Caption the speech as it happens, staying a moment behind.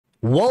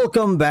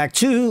Welcome back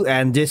to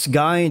and this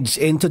guides.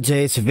 In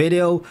today's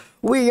video,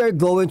 we are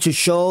going to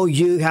show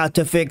you how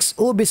to fix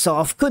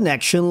Ubisoft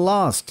connection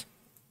lost.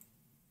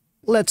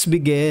 Let's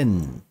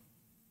begin.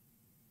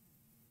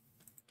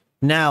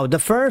 Now, the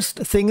first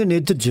thing you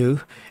need to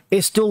do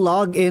is to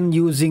log in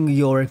using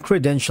your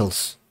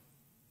credentials.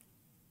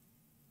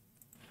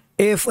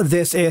 If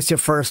this is your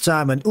first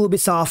time on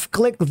Ubisoft,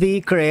 click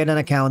the Create an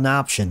Account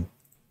option.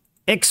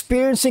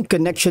 Experiencing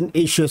connection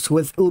issues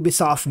with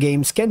Ubisoft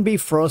games can be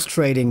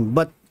frustrating,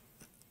 but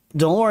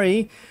don't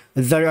worry,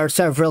 there are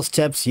several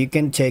steps you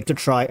can take to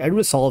try and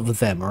resolve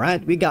them,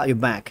 alright? We got you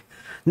back.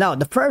 Now,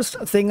 the first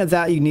thing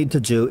that you need to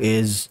do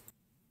is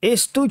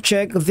to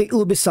check the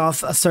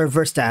Ubisoft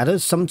server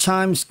status.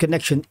 Sometimes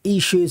connection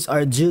issues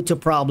are due to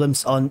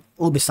problems on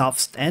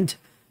Ubisoft's end.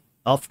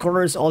 Of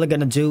course, all you're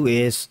gonna do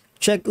is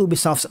check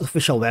Ubisoft's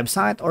official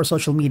website or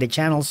social media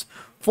channels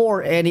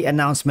for any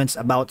announcements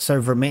about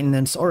server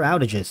maintenance or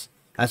outages.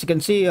 As you can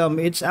see,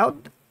 it's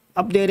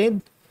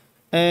updated,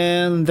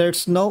 and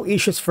there's no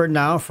issues for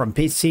now from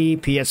PC,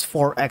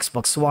 PS4,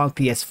 Xbox One,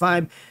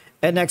 PS5,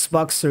 and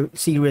Xbox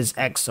Series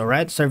X.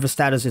 Alright, server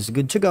status is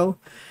good to go.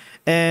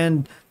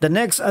 And the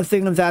next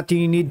thing that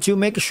you need to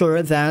make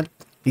sure that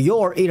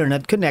your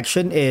internet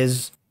connection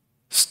is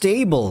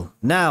stable.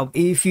 Now,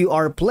 if you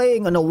are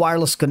playing on a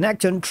wireless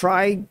connection,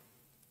 try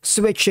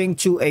switching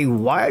to a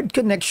wired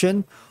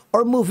connection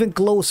or moving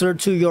closer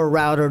to your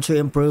router to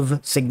improve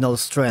signal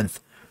strength.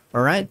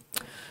 Alright?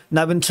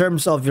 Now, in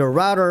terms of your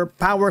router,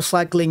 power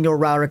cycling your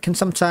router can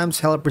sometimes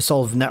help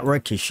resolve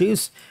network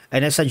issues,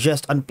 and I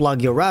suggest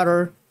unplug your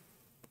router,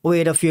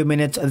 wait a few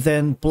minutes,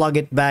 then plug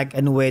it back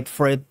and wait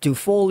for it to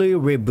fully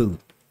reboot.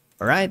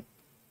 Alright?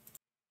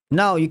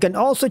 Now, you can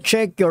also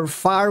check your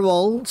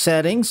firewall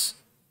settings,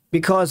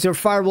 because your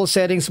firewall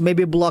settings may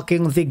be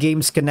blocking the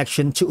game's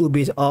connection to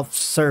Ubisoft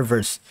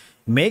servers.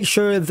 Make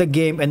sure the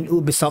game and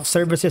Ubisoft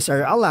services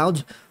are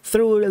allowed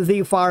through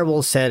the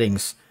firewall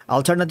settings.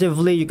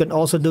 Alternatively, you can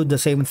also do the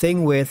same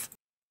thing with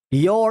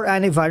your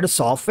antivirus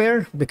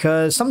software,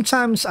 because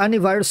sometimes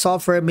antivirus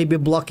software may be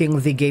blocking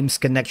the game's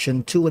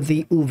connection to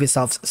the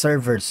Ubisoft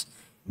servers.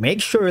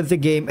 Make sure the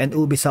game and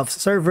Ubisoft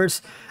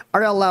servers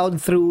are allowed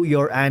through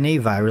your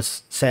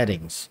antivirus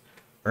settings.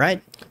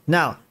 Right?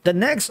 Now, the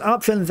next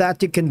option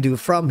that you can do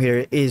from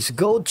here is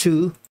go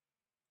to...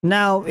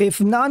 Now, if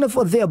none of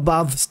the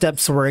above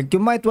steps work, you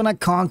might want to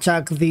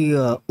contact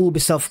the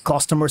Ubisoft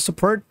customer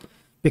support,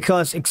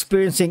 because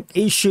experiencing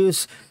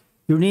issues,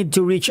 you need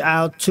to reach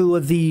out to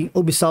the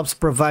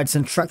Ubisoft provides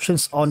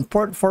instructions on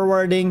port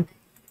forwarding,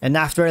 and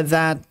after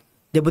that,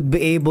 they would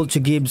be able to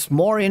give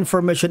more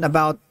information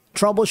about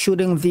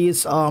troubleshooting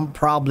these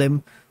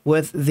problem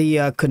with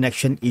the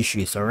connection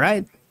issues. All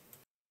right?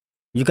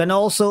 You can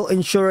also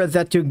ensure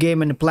that your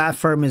game and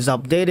platform is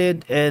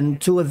updated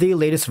and to the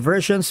latest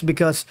versions,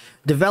 because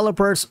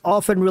developers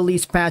often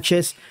release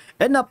patches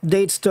and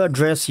updates to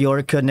address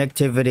your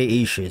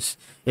connectivity issues.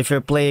 If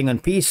you're playing on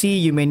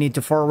PC, you may need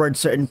to forward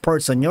certain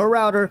ports on your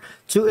router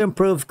to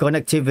improve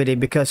connectivity,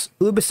 because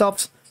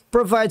Ubisoft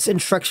provides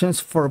instructions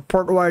for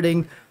port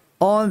forwarding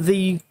on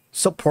the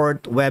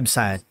support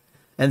website.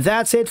 And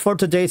that's it for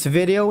today's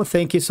video.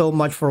 Thank you so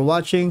much for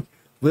watching.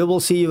 We will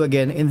see you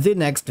again in the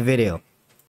next video.